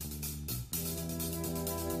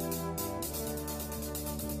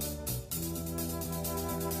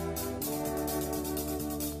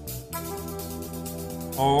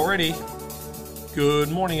Alrighty.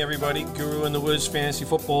 Good morning, everybody. Guru and the Wiz Fantasy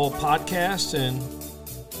Football Podcast, and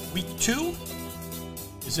week 2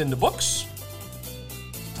 is in the books.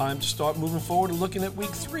 Time to start moving forward and looking at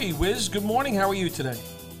week 3. Wiz, good morning. How are you today?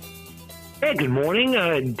 Hey, good morning.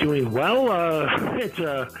 Doing well. It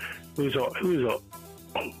was a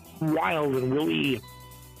wild and woolly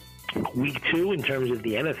week 2 in terms of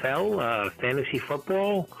the NFL, fantasy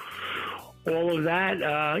football, all of that.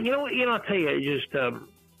 I'll tell you,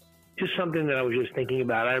 just something that I was just thinking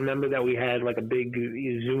about. I remember that we had like a big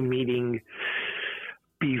Zoom meeting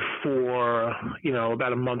before,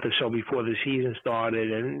 about a month or so before the season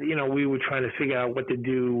started. And, we were trying to figure out what to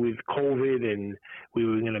do with COVID, and we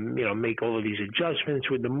were going to, make all of these adjustments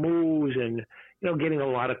with the moves and, getting a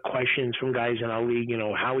lot of questions from guys in our league,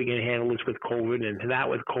 how are we going to handle this with COVID and that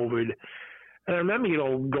with COVID. And I remember,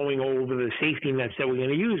 going over the safety nets that we're going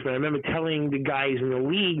to use, but I remember telling the guys in the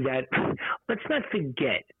league that let's not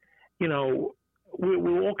forget,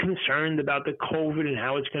 we're all concerned about the COVID and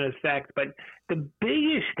how it's going to affect, but the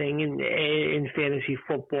biggest thing in fantasy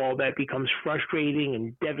football that becomes frustrating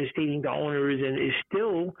and devastating to owners and is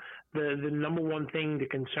still the number one thing to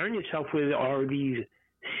concern yourself with are these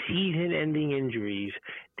season-ending injuries,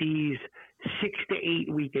 these 6 to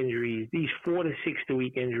 8 week injuries, these 4 to 6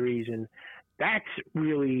 week injuries, and that's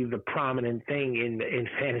really the prominent thing in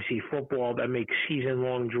fantasy football that makes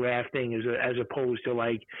season-long drafting as opposed to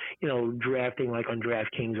drafting like on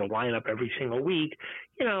DraftKings a lineup every single week.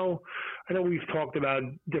 I know we've talked about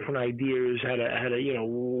different ideas how to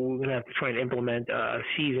we're gonna have to try and implement a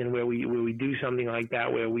season where we do something like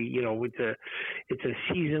that where we it's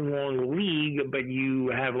a season-long league, but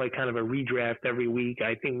you have like kind of a redraft every week.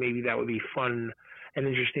 I think maybe that would be fun and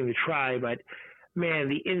interesting to try, but man,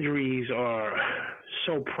 the injuries are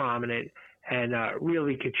so prominent and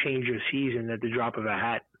really could change your season at the drop of a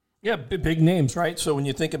hat. Yeah, big names, right? So when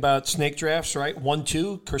you think about snake drafts, right,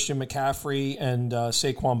 1-2, Christian McCaffrey and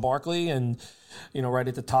Saquon Barkley, and right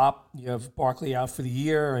at the top, you have Barkley out for the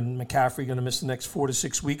year and McCaffrey going to miss the next 4 to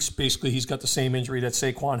 6 weeks. Basically, he's got the same injury that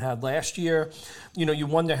Saquon had last year. You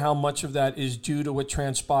wonder how much of that is due to what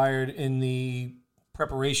transpired in the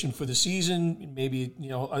preparation for the season. Maybe,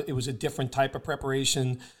 it was a different type of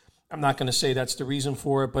preparation. I'm not going to say that's the reason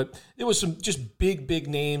for it, but there was some just big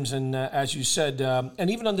names. And as you said, and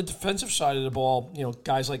even on the defensive side of the ball,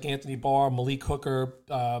 guys like Anthony Barr, Malik Hooker,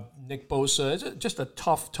 Nick Bosa, it's just a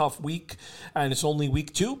tough week. And it's only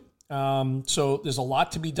week 2. So there's a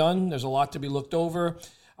lot to be done. There's a lot to be looked over.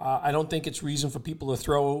 I don't think it's reason for people to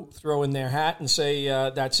throw in their hat and say,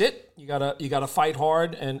 that's it. You gotta fight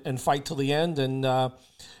hard and fight till the end. And,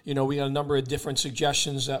 we got a number of different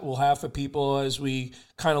suggestions that we'll have for people as we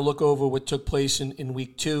kind of look over what took place in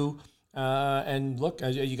week 2. And look,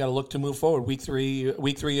 you got to look to move forward. Week 3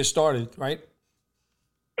 has started, right?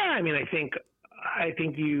 Yeah, I mean, I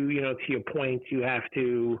think you to your point, you have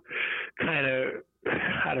to kind of,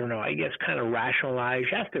 I don't know, I guess kind of rationalize.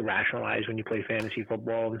 You have to rationalize when you play fantasy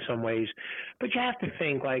football in some ways, but you have to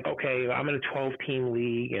think like, okay, I'm in a 12-team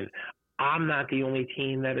league and I'm not the only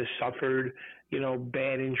team that has suffered,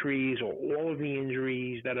 bad injuries or all of the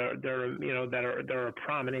injuries that are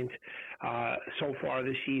prominent so far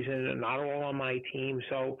this season, not all on my team.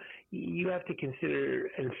 So you have to consider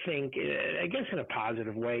and think, I guess, in a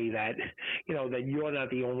positive way that, that you're not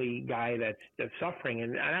the only guy that's suffering.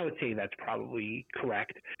 And I would say that's probably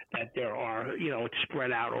correct, that there are, it's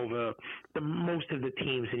spread out over most of the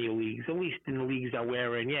teams in your leagues, at least in the leagues that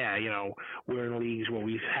we're in. Yeah, we're in leagues where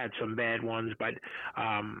we've had some bad ones, but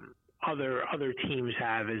other teams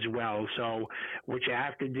have as well. So what you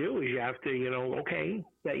have to do is you have to, okay,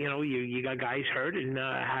 that you got guys hurt and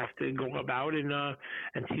have to go about and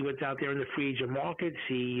see what's out there in the free agent market,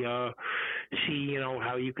 see how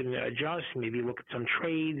you can adjust, maybe look at some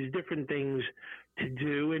trades, different things to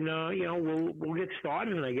do, and we'll get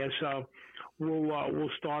started. And I guess we'll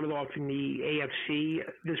start it off in the AFC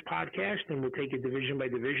this podcast, and we'll take it division by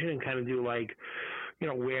division and kind of do like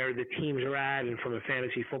where the teams are at and from a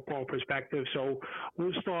fantasy football perspective. So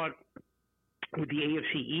we'll start with the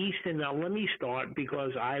AFC East, and let me start because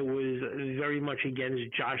I was very much against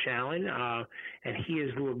Josh Allen, and he has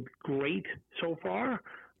looked great so far,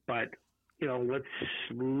 but let's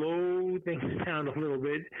slow things down a little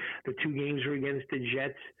bit. The 2 games were against the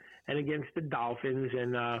Jets and against the Dolphins,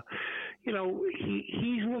 and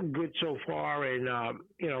he's looked good so far, and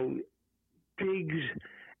Diggs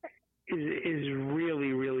is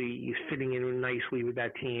really fitting in nicely with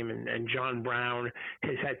that team, and John Brown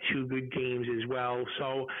has had 2 good games as well.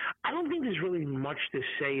 So I don't think there's really much to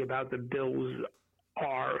say about the Bills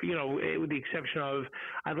are, with the exception of,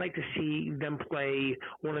 I'd like to see them play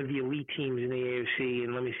one of the elite teams in the AFC,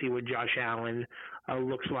 and let me see what Josh Allen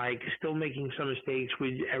looks like. Still making some mistakes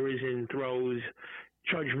with errors in throws,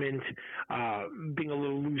 judgment, being a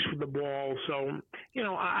little loose with the ball. So,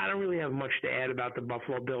 I don't really have much to add about the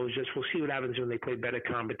Buffalo Bills. Just we'll see what happens when they play better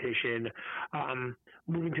competition.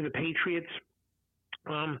 Moving to the Patriots.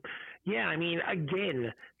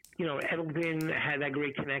 Again, Edelman had that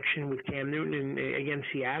great connection with Cam Newton against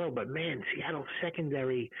Seattle, but man, Seattle's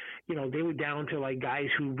secondary, they were down to like guys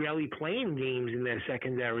who rarely play in games in their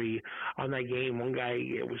secondary on that game. One guy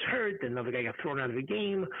was hurt, another guy got thrown out of the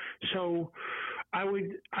game. So I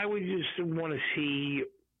would just want to see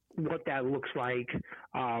what that looks like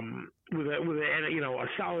with a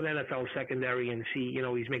solid NFL secondary and see,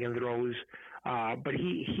 he's making throws. But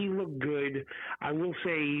he looked good. I will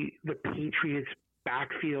say the Patriots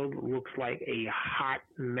backfield looks like a hot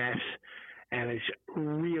mess, and it's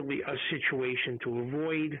really a situation to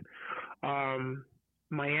avoid.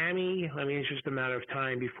 Miami, it's just a matter of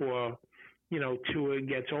time before, Tua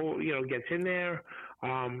gets in there.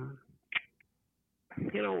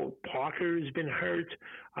 Parker's been hurt,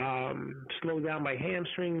 slowed down by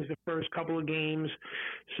hamstrings the first couple of games.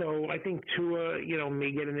 So I think Tua,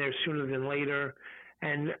 may get in there sooner than later.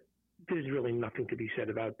 And there's really nothing to be said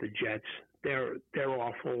about the Jets. They're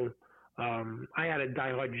awful. I had a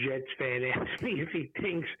diehard Jets fan ask me if he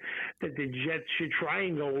thinks that the Jets should try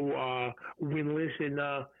and go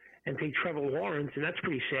winless and take Trevor Lawrence, and that's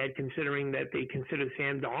pretty sad considering that they consider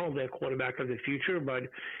Sam Darnold their quarterback of the future. But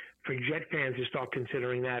for Jet fans to start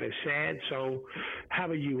considering that is sad. So how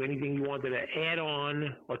about you? Anything you wanted to add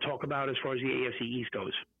on or talk about as far as the AFC East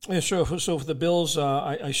goes? Yeah, sure. So for the Bills,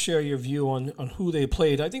 I share your view on who they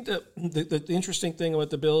played. I think that the interesting thing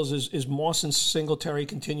about the Bills is Moss and Singletary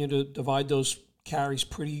continue to divide those carries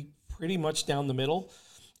pretty much down the middle.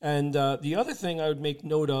 And the other thing I would make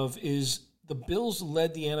note of is the Bills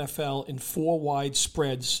led the NFL in 4 wide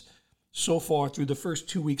spreads so far through the first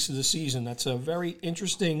 2 weeks of the season. That's a very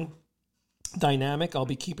interesting dynamic. I'll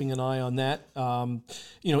be keeping an eye on that.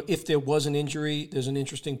 If there was an injury, there's an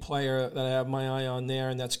interesting player that I have my eye on there,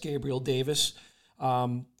 and that's Gabriel Davis,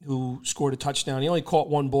 who scored a touchdown. He only caught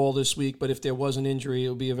 1 ball this week, but if there was an injury, it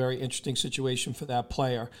would be a very interesting situation for that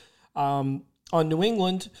player. On New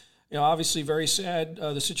England, obviously very sad,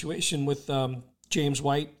 the situation with James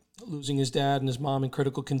White losing his dad and his mom in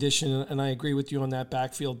critical condition, and I agree with you on that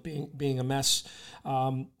backfield being a mess.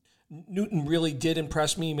 Newton really did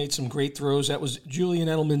impress me. He made some great throws. That was Julian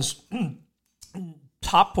Edelman's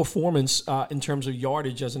top performance in terms of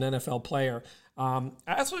yardage as an NFL player. I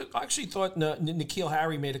actually thought N'Keal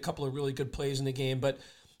Harry made a couple of really good plays in the game, but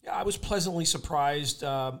I was pleasantly surprised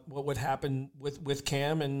what would happen with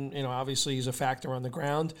Cam, and obviously he's a factor on the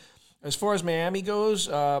ground. As far as Miami goes,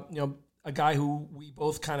 a guy who we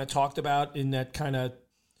both kind of talked about in that kind of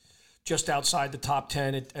just outside the top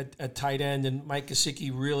 10 at tight end, and Mike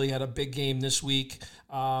Gesicki really had a big game this week.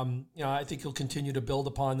 I think he'll continue to build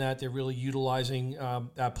upon that. They're really utilizing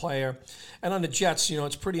that player. And on the Jets,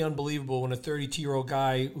 it's pretty unbelievable when a 32-year-old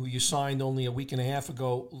guy who you signed only a week and a half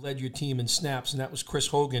ago led your team in snaps, and that was Chris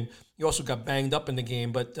Hogan. He also got banged up in the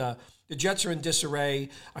game, but the Jets are in disarray.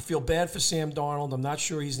 I feel bad for Sam Darnold. I'm not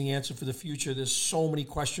sure he's the answer for the future. There's so many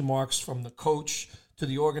question marks from the coach to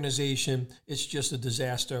the organization. It's just a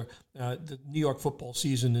disaster. The New York football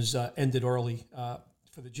season is ended early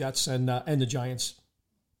for the Jets and the Giants.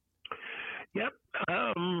 Yep.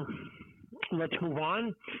 Let's move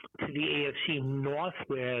on to the AFC North,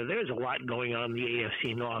 where there's a lot going on in the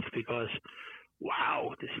AFC North because,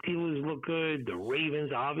 wow, the Steelers look good. The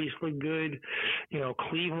Ravens obviously good.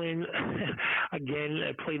 Cleveland,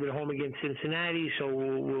 again, played at home against Cincinnati, so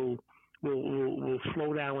we'll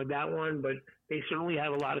slow down with that one. But they certainly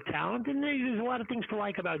have a lot of talent, and there's a lot of things to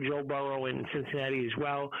like about Joe Burrow and Cincinnati as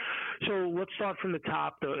well. So let's start from the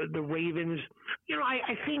top. The Ravens,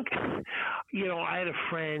 I think, I had a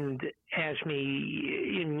friend ask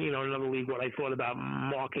me in, another league what I thought about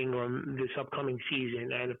Mark Ingram this upcoming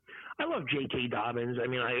season. And I love J.K. Dobbins.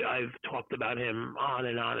 I've talked about him on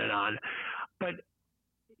and on and on. But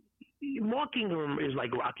Mark Ingram is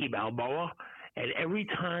like Rocky Balboa. And every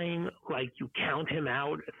time, you count him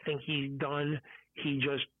out, think he's done, he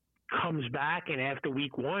just comes back. And after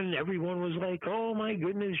week 1, everyone was like, oh, my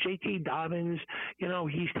goodness, J.K. Dobbins,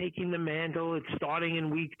 he's taking the mantle. It's starting in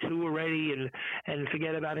week 2 already, and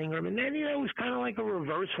forget about Ingram. And then, it was kind of like a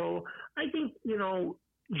reversal. I think,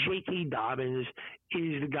 J.K. Dobbins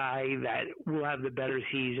is the guy that will have the better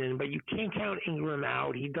season, but you can't count Ingram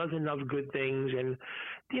out. He does enough good things, and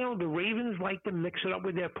the Ravens like to mix it up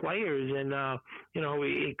with their players, and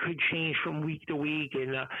it could change from week to week.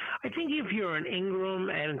 And I think if you're an Ingram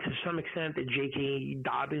and to some extent the J.K.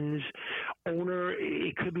 Dobbins owner,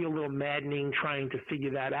 it could be a little maddening trying to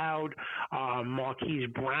figure that out. Marquise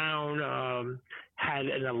Brown had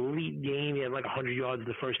an elite game. He had like 100 yards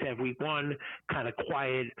the first half, week one, kind of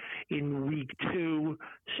quiet in week two.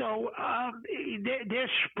 So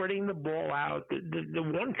they're spreading the ball out. The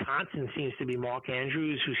one constant seems to be Mark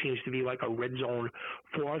Andrews, who seems to be like a red zone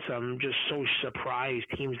force. I'm just so surprised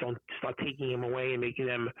teams don't start taking him away and making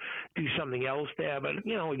them do something else there. But,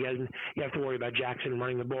 again, you have to worry about Jackson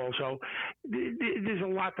running the ball. So there's a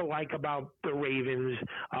lot to like about the Ravens.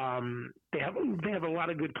 They have a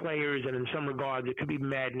lot of good players, and in some regards, it could be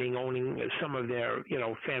maddening owning some of their,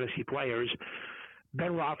 fantasy players.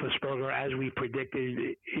 Ben Roethlisberger, as we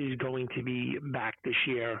predicted, is going to be back this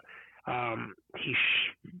year.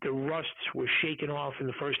 The rusts were shaken off in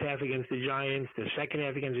the first half against the Giants. The second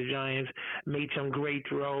half against the Giants, made some great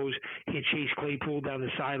throws. He had Chase Claypool down the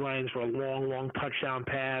sidelines for a long touchdown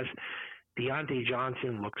pass. Deontay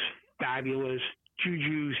Johnson looks fabulous.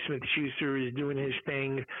 Juju Smith-Schuster is doing his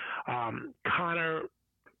thing. Connor,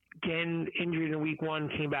 again, injured in week one,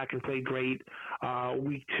 came back and played great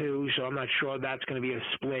week two, so I'm not sure that's going to be a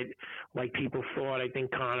split like people thought. I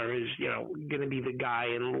think Connor is, going to be the guy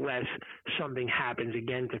unless something happens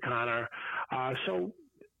again to Connor. So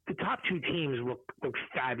the top two teams look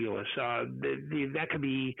fabulous. That could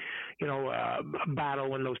be, a battle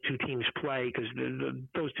when those two teams play, because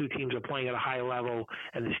those two teams are playing at a high level,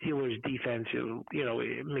 and the Steelers' defense,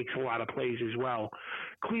 it makes a lot of plays as well.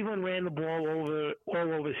 Cleveland ran the ball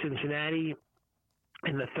all over Cincinnati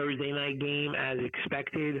in the Thursday night game as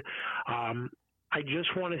expected. I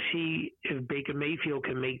just want to see if Baker Mayfield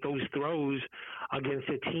can make those throws against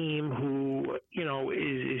a team who,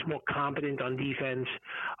 is more competent on defense.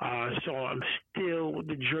 So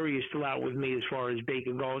the jury is still out with me as far as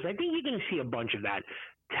Baker goes. I think you're going to see a bunch of that.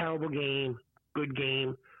 Terrible game, good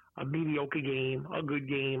game, a mediocre game, a good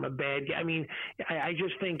game, a bad game. I mean, I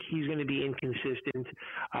just think he's going to be inconsistent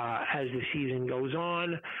as the season goes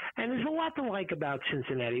on. And there's a lot to like about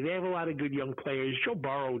Cincinnati. They have a lot of good young players. Joe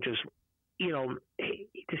Burrow just,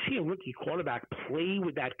 to see a rookie quarterback play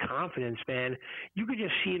with that confidence, man, you could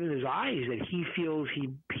just see it in his eyes that he feels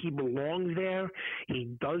he belongs there.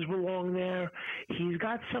 He does belong there. He's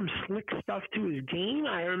got some slick stuff to his game.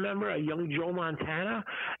 I remember a young Joe Montana.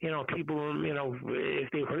 People, if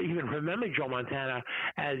they even remember Joe Montana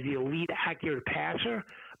as the elite accurate passer.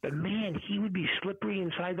 But, man, he would be slippery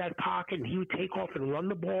inside that pocket, and he would take off and run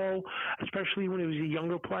the ball, especially when he was a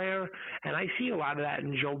younger player. And I see a lot of that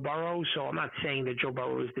in Joe Burrow, so I'm not saying that Joe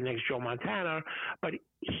Burrow is the next Joe Montana, but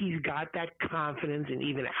he's got that confidence and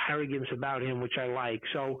even arrogance about him, which I like.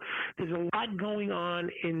 So there's a lot going on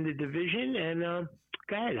in the division, and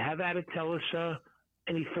go ahead, have at it. Tell us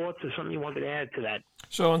any thoughts or something you wanted to add to that.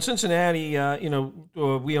 So in Cincinnati,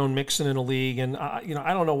 we own Mixon in a league, and I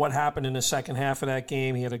don't know what happened in the second half of that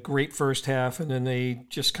game. He had a great first half, and then they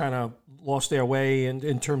just kind of lost their way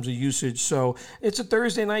in terms of usage. So it's a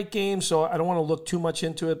Thursday night game, so I don't want to look too much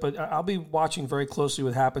into it, but I'll be watching very closely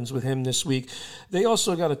what happens with him this week. They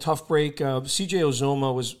also got a tough break. C.J.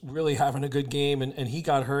 Uzomah was really having a good game, and he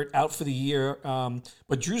got hurt, out for the year.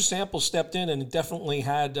 But Drew Sample stepped in and definitely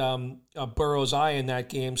had Burrow's eye in that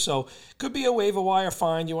game. So could be a waiver wire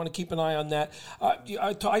find. You want to keep an eye on that.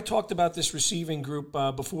 I talked about this receiving group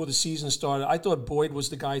before the season started. I thought Boyd was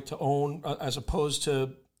the guy to own as opposed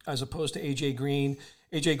to A.J. Green.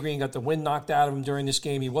 A.J. Green got the wind knocked out of him during this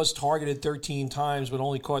game. He was targeted 13 times, but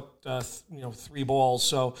only caught 3 balls.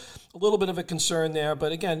 So a little bit of a concern there.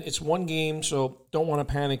 But again, it's one game, so don't want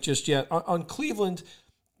to panic just yet. On Cleveland,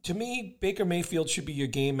 to me, Baker Mayfield should be your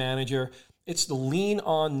game manager. It's the lean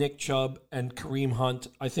on Nick Chubb and Kareem Hunt.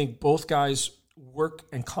 I think both guys work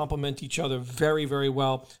and complement each other very, very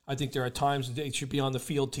well. I think there are times they should be on the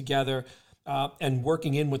field together and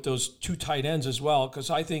working in with those two tight ends as well, because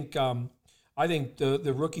I think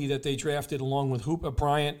the rookie that they drafted along with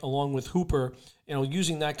Bryant, along with Hooper,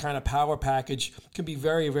 using that kind of power package can be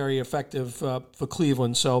very, very effective for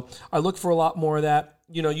Cleveland. So I look for a lot more of that.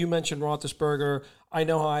 You mentioned Roethlisberger. I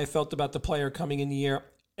know how I felt about the player coming in the year.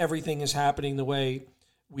 Everything is happening the way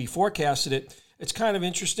we forecasted it. It's kind of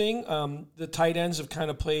interesting. The tight ends have kind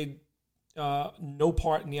of played no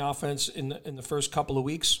part in the offense in the first couple of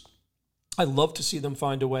weeks. I'd love to see them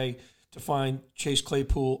find a way to find Chase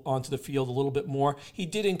Claypool onto the field a little bit more. He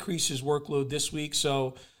did increase his workload this week,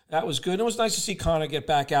 so That was good. It was nice to see Connor get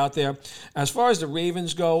back out there. As far as the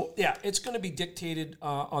Ravens go, yeah, it's going to be dictated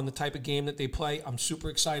on the type of game that they play. I'm super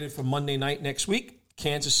excited for Monday night next week.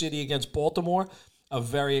 Kansas City against Baltimore. A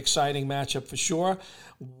very exciting matchup for sure.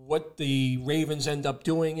 What the Ravens end up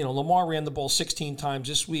doing, Lamar ran the ball 16 times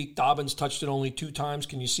this week. Dobbins touched it only 2 times.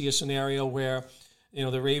 Can you see a scenario where,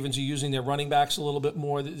 the Ravens are using their running backs a little bit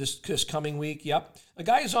more this coming week? Yep. A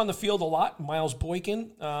guy who's on the field a lot, Miles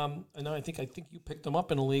Boykin. I think you picked him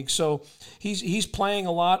up in the league. So he's playing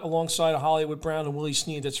a lot alongside of Hollywood Brown and Willie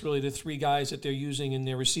Snead. That's really the 3 guys that they're using in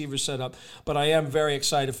their receiver setup. But I am very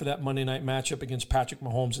excited for that Monday night matchup against Patrick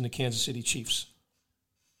Mahomes and the Kansas City Chiefs.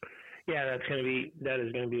 Yeah, that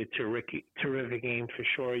is going to be a terrific game for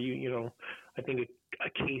sure. I think a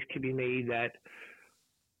case could be made that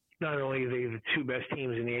not only are they the 2 best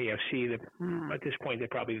teams in the AFC, at this point they're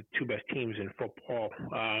probably the 2 best teams in football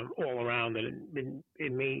all around, and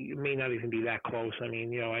it may not even be that close. I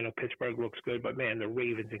mean, I know Pittsburgh looks good, but man, the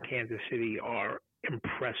Ravens and Kansas City are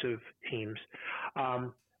impressive teams.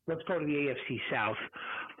 Let's go to the AFC South.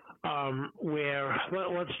 Where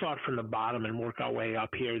let's start from the bottom and work our way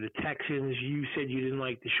up here. The Texans, you said you didn't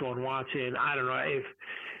like Deshaun Watson. I don't know if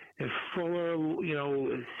Fuller,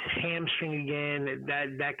 hamstring again,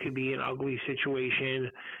 that could be an ugly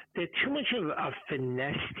situation. They're too much of a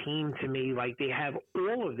finesse team to me. Like, they have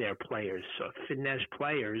all of their players, finesse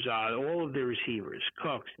players, all of their receivers,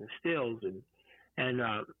 Cooks and Stills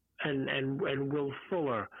and Will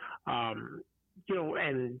Fuller.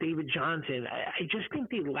 And David Johnson, I just think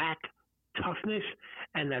they lack toughness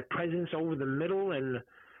and that presence over the middle. And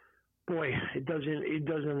boy, it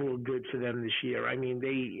doesn't look good for them this year. I mean,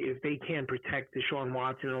 if they can't protect Deshaun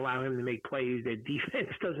Watson and allow him to make plays, their defense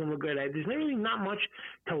doesn't look good. There's really not much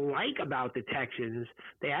to like about the Texans.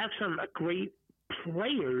 They have some great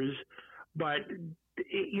players, but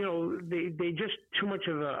they just too much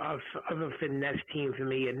of a finesse team for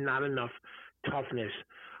me and not enough toughness.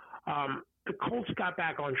 The Colts got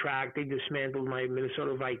back on track. They dismantled my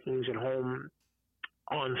Minnesota Vikings at home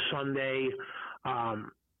on Sunday. I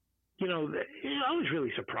was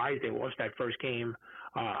really surprised they lost that first game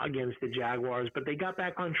against the Jaguars, but they got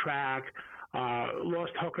back on track.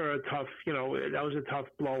 Lost Hooker, that was a tough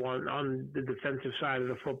blow on the defensive side of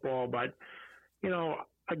the football. But,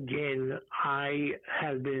 again, I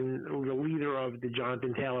have been the leader of the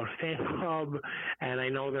Jonathan Taylor fan club, and I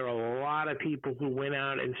know there are a lot of people who went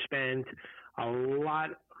out and spent a lot,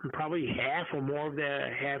 probably half or more of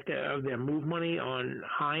their move money on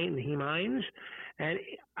Nyheim Hines. And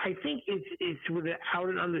I think it's without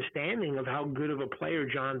an understanding of how good of a player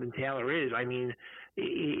Jonathan Taylor is. I mean,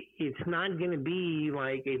 it's not going to be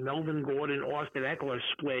like a Melvin Gordon, Austin Eckler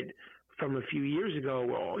split from a few years ago.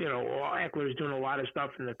 Well, Eckler's doing a lot of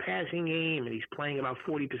stuff in the passing game, and he's playing about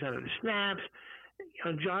 40% of the snaps.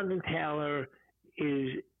 Jonathan Taylor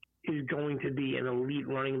is going to be an elite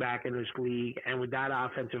running back in this league, and with that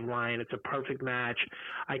offensive line, it's a perfect match.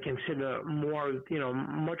 I consider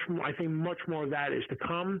much more. I think much more of that is to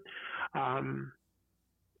come. I'm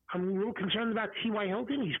a little concerned about T.Y.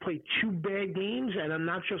 Hilton. He's played 2 bad games, and I'm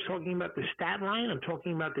not just talking about the stat line. I'm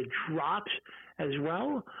talking about the drops as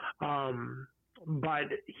well. But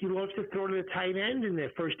he loves to throw to the tight end, and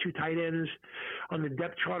their first 2 tight ends on the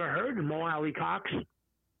depth chart are hurt. Mo Alley-Cox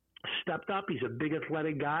stepped up. He's a big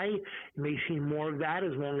athletic guy. You may see more of that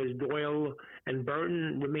as long as Doyle and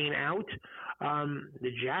Burton remain out.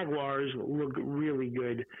 The Jaguars look really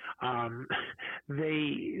good.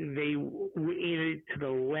 They waited to the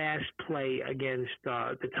last play against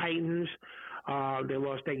the Titans. They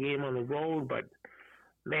lost that game on the road, but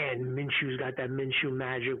man, Minshew's got that Minshew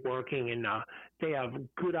magic working, and they have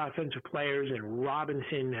good offensive players, and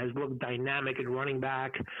Robinson has looked dynamic at running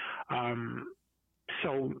back.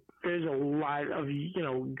 So there's a lot of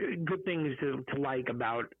good things to like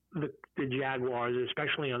about the Jaguars,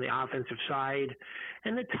 especially on the offensive side.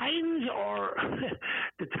 And the Titans are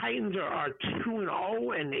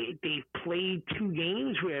 2-0, and they've played 2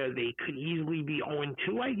 games where they could easily be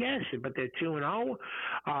 0-2, I guess, but they're 2-0.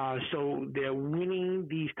 So they're winning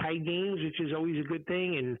these tight games, which is always a good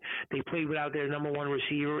thing. And they played without their number 1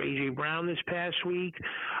 receiver, A.J. Brown, this past week.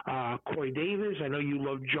 Corey Davis, I know you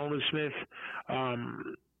love Jonas Smith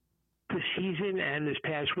this season and this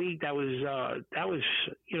past week. That was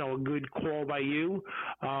a good call by you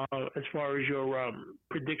as far as your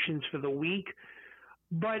predictions for the week.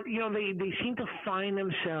 But they seem to find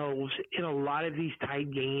themselves in a lot of these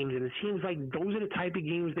tight games, and it seems like those are the type of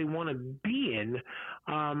games they want to be in.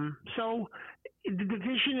 So the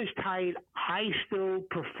division is tight. I still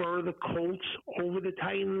prefer the Colts over the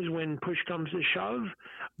Titans when push comes to shove,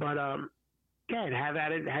 but Good. Have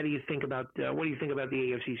at it. How do you think about what do you think about the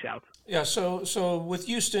AFC South? Yeah, so with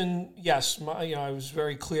Houston, yes, I was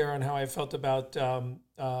very clear on how I felt about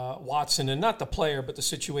Watson, and not the player, but the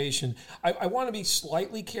situation. I want to be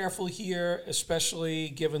slightly careful here, especially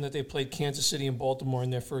given that they played Kansas City and Baltimore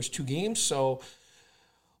in their first two games. So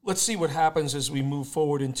let's see what happens as we move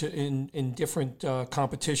forward in different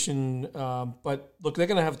competition. But look, they're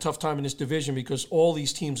going to have a tough time in this division because all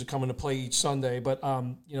these teams are coming to play each Sunday. But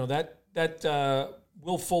that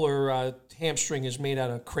Will Fuller hamstring is made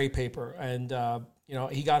out of crepe paper, and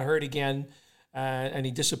he got hurt again, and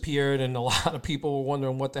he disappeared, and a lot of people were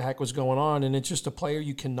wondering what the heck was going on. And it's just a player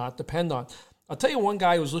you cannot depend on. I'll tell you one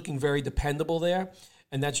guy who's looking very dependable there,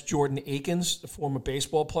 and that's Jordan Akins, the former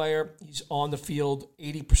baseball player. He's on the field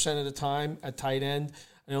 80% of the time at tight end.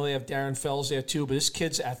 I know they have Darren Fells there too, but this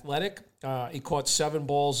kid's athletic. He caught 7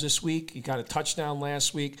 balls this week. He got a touchdown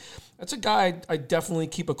last week. That's a guy I definitely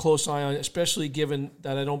keep a close eye on, especially given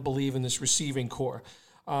that I don't believe in this receiving core.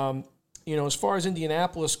 As far as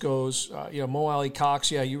Indianapolis goes, Mo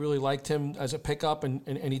Alley-Cox, you really liked him as a pickup,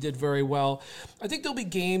 and he did very well. I think there'll be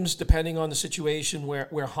games, depending on the situation,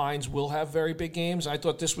 where Hines will have very big games. I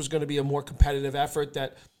thought this was going to be a more competitive effort,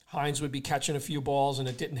 that Hines would be catching a few balls, and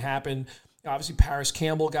it didn't happen. Obviously, Paris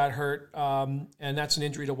Campbell got hurt, and that's an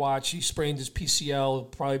injury to watch. He sprained his PCL. He'll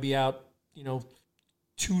probably be out,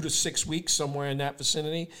 2 to 6 weeks, somewhere in that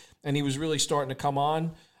vicinity. And he was really starting to come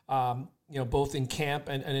on, both in camp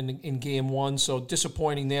and in game one. So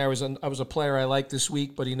disappointing there. I was a player I liked this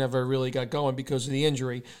week, but he never really got going because of the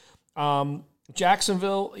injury.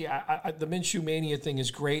 Jacksonville, the Minshew Mania thing is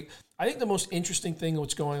great. I think the most interesting thing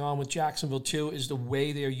what's going on with Jacksonville, too, is the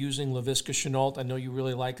way they're using Laviska Shenault. I know you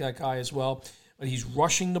really like that guy as well. But he's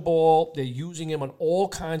rushing the ball. They're using him on all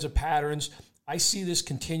kinds of patterns. I see this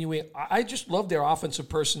continuing. I just love their offensive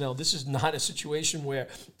personnel. This is not a situation where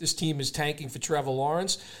this team is tanking for Trevor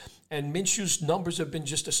Lawrence. And Minshew's numbers have been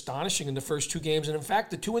just astonishing in the first 2 games. And, in fact,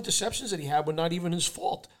 the 2 interceptions that he had were not even his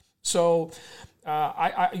fault. So,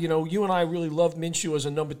 you and I really loved Minshew as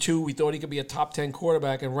a number 2. We thought he could be a top 10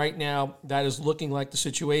 quarterback, and right now that is looking like the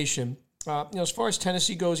situation. As far as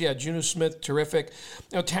Tennessee goes, Juno Smith, terrific.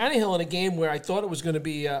 Tannehill in a game where I thought it was going to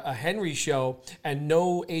be a Henry show, and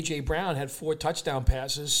no A.J. Brown had 4 touchdown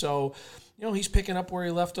passes. So, he's picking up where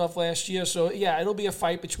he left off last year. So, it'll be a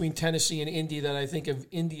fight between Tennessee and Indy that I think if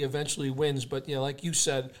Indy eventually wins. But, like you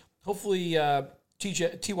said, hopefully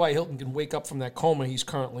T.Y. Hilton can wake up from that coma he's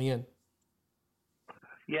currently in.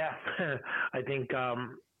 Yeah, I think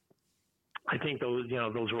those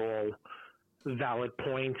those are all valid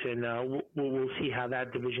points, and we'll see how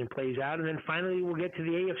that division plays out, and then finally we'll get to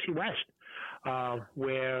the AFC West,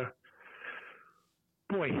 where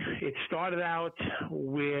it started out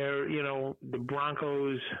where the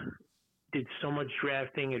Broncos did so much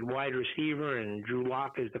drafting at wide receiver, and Drew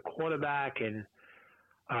Lock is the quarterback, and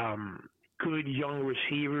good young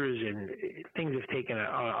receivers, and things have taken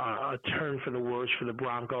a turn for the worse for the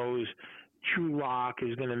Broncos. Drew Lock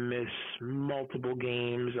is going to miss multiple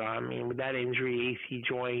games. With that injury, AC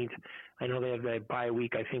joint, I know they have that bye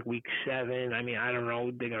week, I think week 7. I don't know.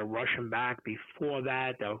 They're going to rush him back before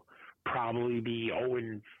that. They'll probably be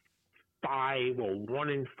 0-5 or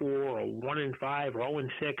 1-4 or 1-5 or 0-6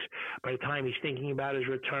 by the time he's thinking about his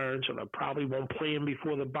return. So they probably won't play him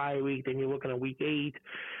before the bye week. Then you're looking at week 8.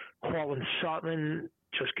 Cortland Sutton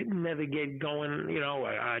just could never get going,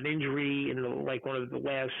 an injury in one of the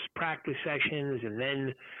last practice sessions, and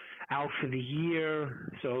then out for the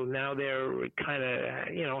year. So now they're kind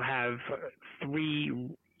of, have 3,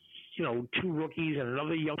 2 rookies and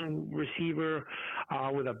another young receiver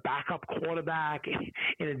with a backup quarterback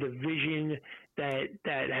in a division that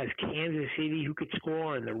has Kansas City who could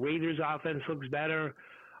score, and the Raiders offense looks better.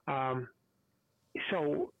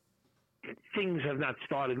 So things have not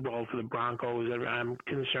started well for the Broncos. I'm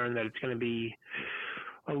concerned that it's going to be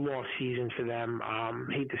a lost season for them.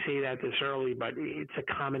 Hate to say that this early, but it's a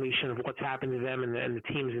combination of what's happened to them and the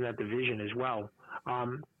teams in that division as well.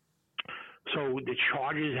 So the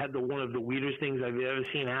Chargers had one of the weirdest things I've ever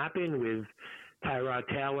seen happen with Tyrod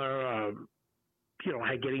Taylor,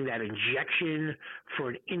 getting that injection for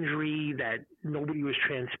an injury that nobody was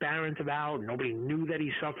transparent about. Nobody knew that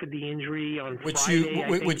he suffered the injury on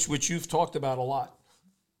Friday. Which you've talked about a lot.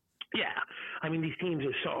 Yeah. These teams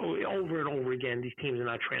are so over and over again, these teams are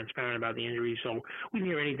not transparent about the injury. So we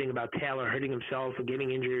didn't hear anything about Taylor hurting himself or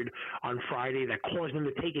getting injured on Friday that caused him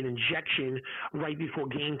to take an injection right before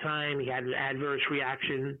game time. He had an adverse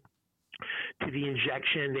reaction to the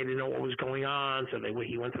injection. They didn't know what was going on. So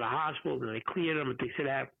he went to the hospital and they cleared him. But they said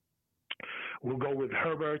that we'll go with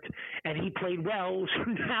Herbert, and he played well.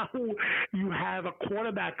 So now you have a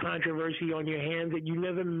quarterback controversy on your hands that you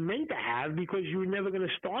never meant to have because you were never going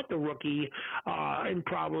to start the rookie, and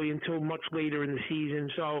probably until much later in the season.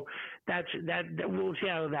 So that we'll see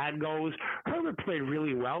how that goes. Herbert played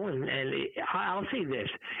really well, and I'll say this: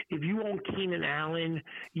 if you own Keenan Allen,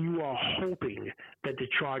 you are hoping that the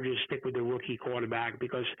Chargers stick with the rookie quarterback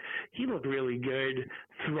because he looked really good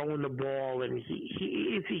throwing the ball, and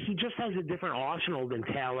he just has a different arsenal than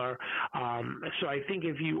Taylor. So I think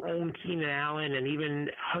if you own Keenan Allen and even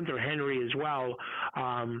Hunter Henry as well,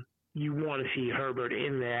 you want to see Herbert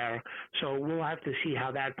in there. So we'll have to see how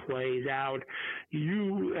that plays out.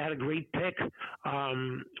 You had a great pick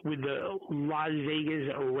with the Las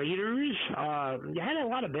Vegas Raiders. You had a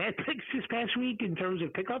lot of bad picks this past week in terms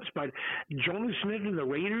of pickups, but Jonas Smith and the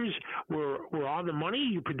Raiders were on the money.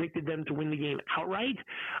 You predicted them to win the game outright,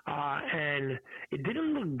 and it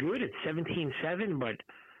didn't look good at 17-7, but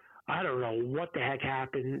I don't know what the heck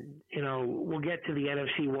happened. We'll get to the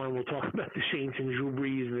NFC one. We'll talk about the Saints and Drew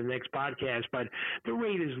Brees in the next podcast. But the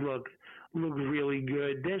Raiders look really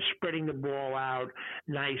good. They're spreading the ball out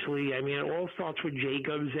nicely. I mean, it all starts with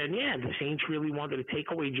Jacobs. And, yeah, the Saints really wanted to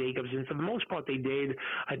take away Jacobs. And for the most part, they did.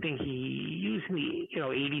 I think he used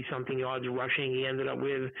 80-something yards rushing. He ended up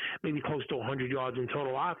with maybe close to 100 yards in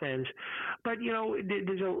total offense. But,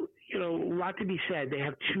 there's a lot to be said. They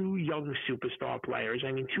have two young superstar players.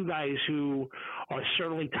 I mean, two guys who are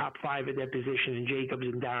certainly top five at their position in Jacobs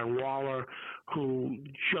and Darren Waller, who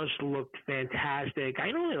just looked fantastic.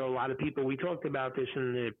 I know there are a lot of people, we talked about this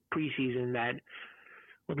in the preseason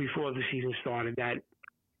before the season started, that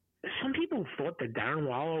some people thought that Darren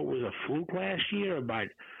Waller was a fluke last year, but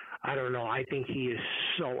I don't know. I think he is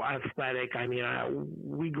so athletic. I mean,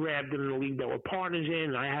 we grabbed him in the league that we're partners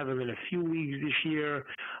in. I have him in a few leagues this year.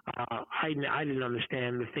 I didn't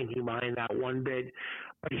understand the thinking behind that one bit.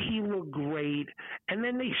 But he looked great. And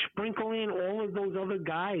then they sprinkle in all of those other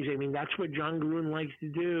guys. I mean, that's what John Gruden likes to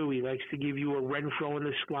do. He likes to give you a Renfro in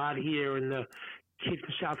the slot here and the kid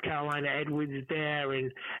from South Carolina, Edwards, there,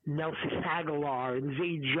 and Nelson Aguilar, and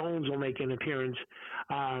Zay Jones will make an appearance.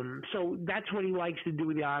 So that's what he likes to do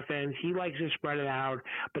with the offense. He likes to spread it out.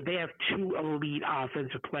 But they have two elite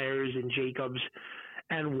offensive players in Jacobs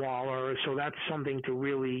and Waller, so that's something to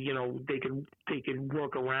really, they can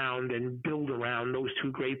work around and build around those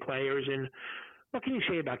two great players. And what can you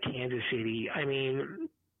say about Kansas City? I mean,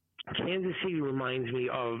 Kansas City reminds me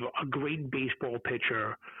of a great baseball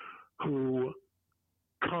pitcher who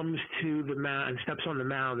comes to the mound and steps on the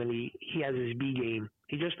mound, and he has his B game.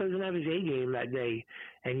 He just doesn't have his A game that day,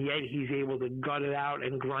 and yet he's able to gut it out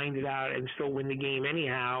and grind it out and still win the game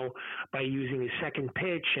anyhow by using his second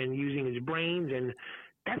pitch and using his brains. And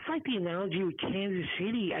that's like the analogy with Kansas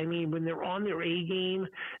City. I mean, when they're on their A game,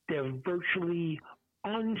 they're virtually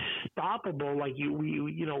unstoppable. Like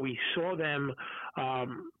we saw them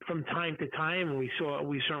from time to time, and we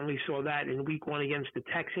certainly saw that in Week 1 against the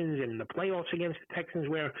Texans and in the playoffs against the Texans,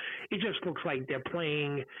 where it just looks like they're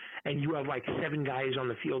playing, and you have like 7 guys on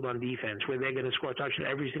the field on defense where they're going to score a touchdown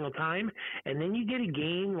every single time, and then you get a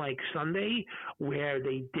game like Sunday where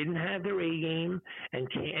they didn't have their A game, and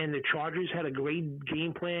the Chargers had a great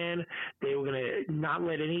game plan. They were going to not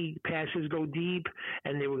let any passes go deep,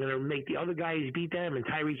 and they were going to make the other guys beat them. And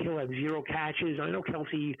Tyreek Hill had 0 catches. I know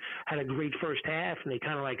Kelsey had a great first half, and they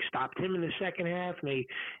kind of like stopped him in the second half. And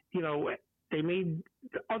they made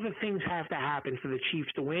other things have to happen for the Chiefs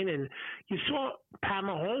to win. And you saw Pat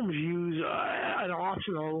Mahomes use an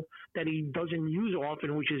arsenal that he doesn't use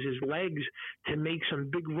often, which is his legs, to make some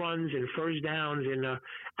big runs and first downs. And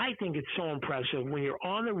I think it's so impressive when you're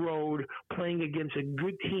on the road playing against a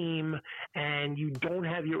good team and you don't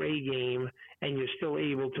have your A game and you're still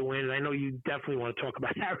able to win. And I know you definitely want to talk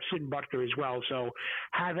about Harrison Butker as well. So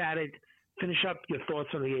have at it. Finish up your thoughts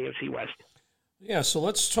on the AFC West. Yeah, so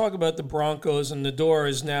let's talk about the Broncos, and the door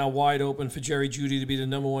is now wide open for Jerry Jeudy to be the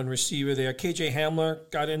number one receiver there. KJ Hamler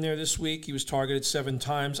got in there this week. He was targeted 7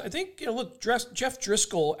 times. I think, look, Jeff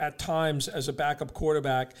Driscoll at times as a backup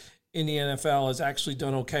quarterback in the NFL has actually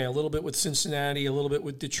done okay. A little bit with Cincinnati, a little bit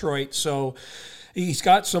with Detroit. So he's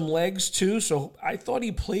got some legs too. So I thought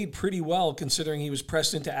he played pretty well considering he was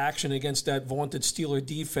pressed into action against that vaunted Steeler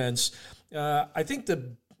defense. I think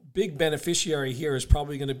the big beneficiary here is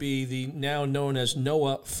probably going to be the now known as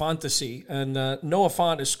Noah Fantasy. And Noah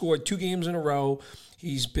Fant has scored 2 games in a row.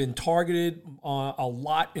 He's been targeted a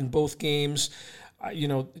lot in both games.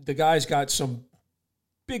 The guy's got some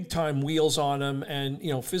big time wheels on him and,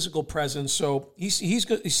 physical presence. So he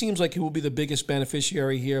seems like he will be the biggest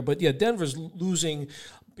beneficiary here. But yeah, Denver's losing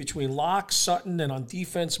between Locke, Sutton, and on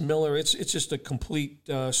defense, Miller. It's just a complete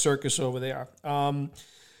circus over there.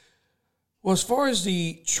 Well, as far as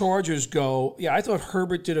the Chargers go, yeah, I thought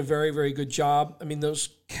Herbert did a very, very good job. I mean, those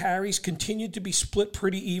carries continued to be split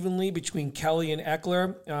pretty evenly between Kelly and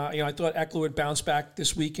Eckler. I thought Eckler would bounce back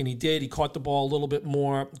this week, and he did. He caught the ball a little bit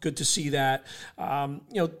more. Good to see that.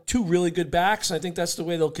 Two really good backs. I think that's the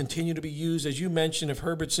way they'll continue to be used. As you mentioned, if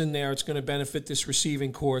Herbert's in there, it's going to benefit this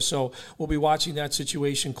receiving core. So we'll be watching that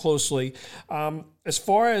situation closely. As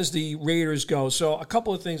far as the Raiders go, so a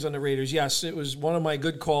couple of things on the Raiders. Yes, it was one of my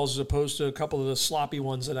good calls as opposed to a couple of the sloppy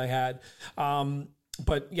ones that I had.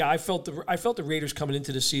 But yeah, I felt the Raiders coming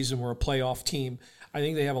into the season were a playoff team. I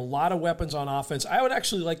think they have a lot of weapons on offense. I would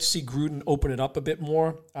actually like to see Gruden open it up a bit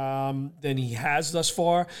more than he has thus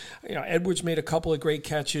far. Edwards made a couple of great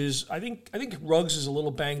catches. I think Ruggs is a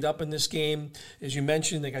little banged up in this game. As you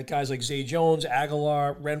mentioned, they got guys like Zay Jones,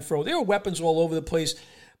 Aguilar, Renfro. There are weapons all over the place.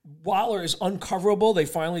 Waller is uncoverable. They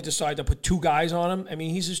finally decided to put two guys on him. I mean,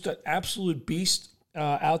 he's just an absolute beast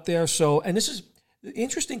out there. So, and this is the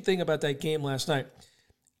interesting thing about that game last night.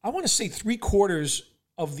 I want to say 3/4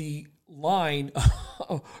 of the line,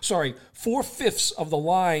 4/5 of the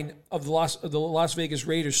line of the Las Vegas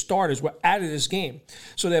Raiders starters were out of this game.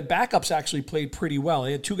 So their backups actually played pretty well.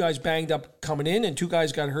 They had two guys banged up coming in and two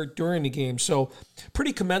guys got hurt during the game. So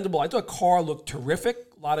pretty commendable. I thought Carr looked terrific.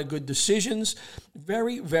 A lot of good decisions.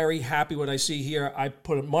 Very, very happy what I see here. I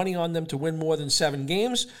put money on them to win more than 7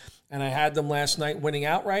 games, and I had them last night winning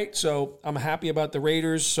outright. So I'm happy about the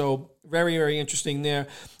Raiders. So very, very interesting there.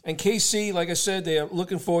 And KC, like I said, they are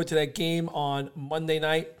looking forward to that game on Monday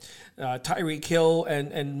night. Tyreek Hill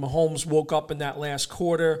and Mahomes woke up in that last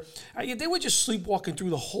quarter. They were just sleepwalking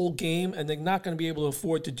through the whole game, and they're not going to be able to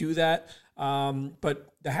afford to do that.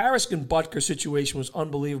 But the Harrison-Butker situation was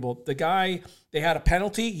unbelievable. The guy, they had a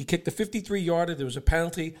penalty. He kicked a 53-yarder. There was a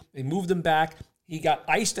penalty. They moved him back. He got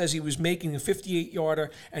iced as he was making a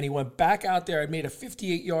 58-yarder, and he went back out there and made a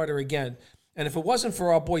 58-yarder again. And if it wasn't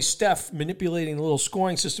for our boy Steph manipulating the little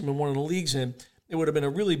scoring system in one of the leagues it would have been a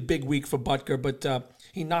really big week for Butker. But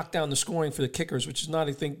he knocked down the scoring for the kickers, which is not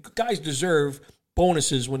a thing. Guys deserve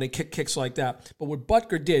bonuses when they kick kicks like that. But what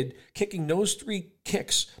Butker did, kicking those 3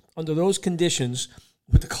 kicks under those conditions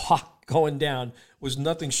with the clock going down, was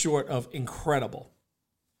nothing short of incredible.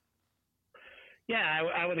 Yeah,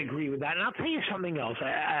 I would agree with that. And I'll tell you something else.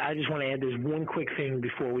 I just want to add this one quick thing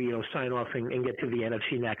before we sign off and get to the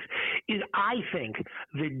NFC next. Is I think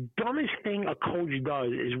the dumbest thing a coach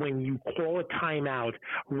does is when you call a timeout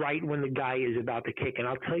right when the guy is about to kick. And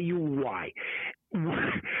I'll tell you why.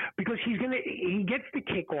 Because he gets the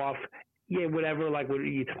kickoff. Yeah, whatever, like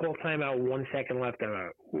you call timeout 1 second left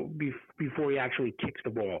before he actually kicks the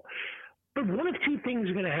ball. But one of two things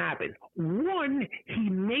are going to happen. One, he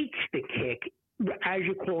makes the kick as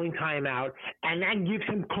you're calling timeout, and that gives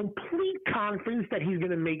him complete confidence that he's going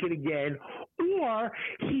to make it again, or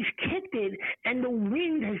he's kicked it and the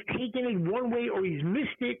wind has taken it one way, or he's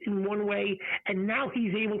missed it in one way, and now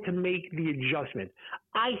he's able to make the adjustment.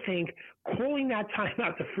 I think calling that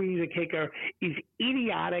timeout to freeze a kicker is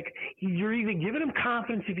idiotic. You're either giving him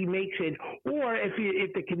confidence if he makes it, or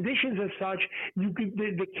if the conditions are such,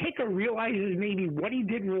 the kicker realizes maybe what he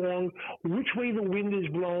did wrong, which way the wind is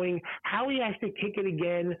blowing, how he has to kick it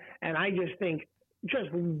again, and I just think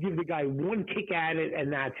just give the guy one kick at it,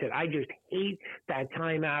 and that's it. I just hate that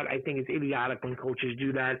timeout. I think it's idiotic when coaches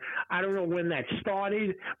do that. I don't know when that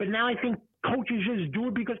started, but now I think coaches just do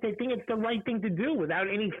it because they think it's the right thing to do without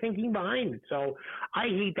any thinking behind it. So I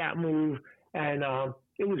hate that move, and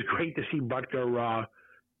it was great to see Butker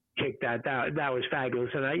kick that. That was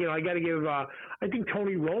fabulous. And I got to give. I think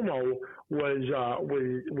Tony Romo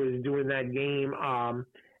was doing that game,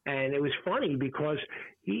 and it was funny because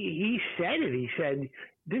he said it. He said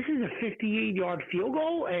this is a 58-yard field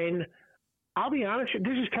goal, and I'll be honest.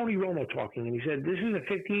 This is Tony Romo talking, and he said this is a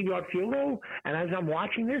 58-yard field goal. And as I'm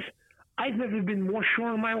watching this, I've never been more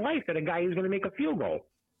sure in my life that a guy is going to make a field goal.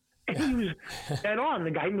 And he was dead on.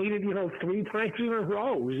 The guy made it, 3 times in a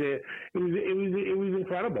row. It was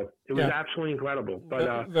incredible. It was absolutely incredible.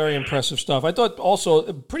 But very impressive stuff. I thought also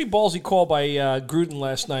a pretty ballsy call by Gruden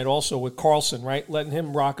last night, also with Carlson, right, letting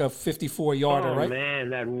him rock a 54-yarder, right? Oh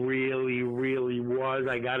man, that really, really was.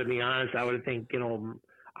 I got to be honest. I would think,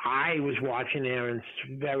 I was watching there and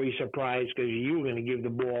very surprised because you were going to give the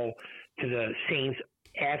ball to the Saints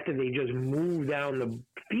after they just moved down the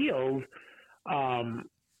field.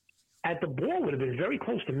 at the ball would have been very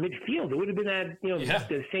close to midfield. It would have been at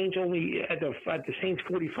the Saints only at the Saints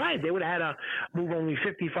 45. They would have had to move only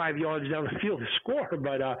 55 yards down the field to score.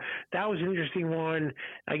 But that was an interesting one.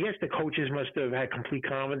 I guess the coaches must have had complete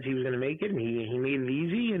confidence he was going to make it, and he made it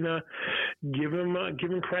easy. And give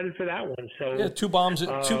him credit for that one. So yeah, two bombs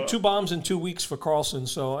in 2 weeks for Carlson.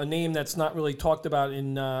 So a name that's not really talked about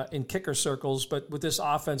in kicker circles, but with this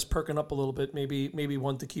offense perking up a little bit, maybe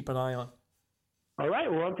one to keep an eye on. All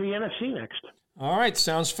right, we're on to the NFC next. All right,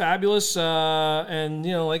 sounds fabulous. And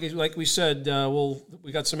like we said,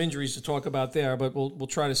 we got some injuries to talk about there, but we'll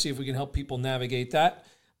try to see if we can help people navigate that.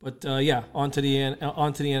 But on to the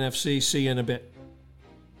NFC. See you in a bit.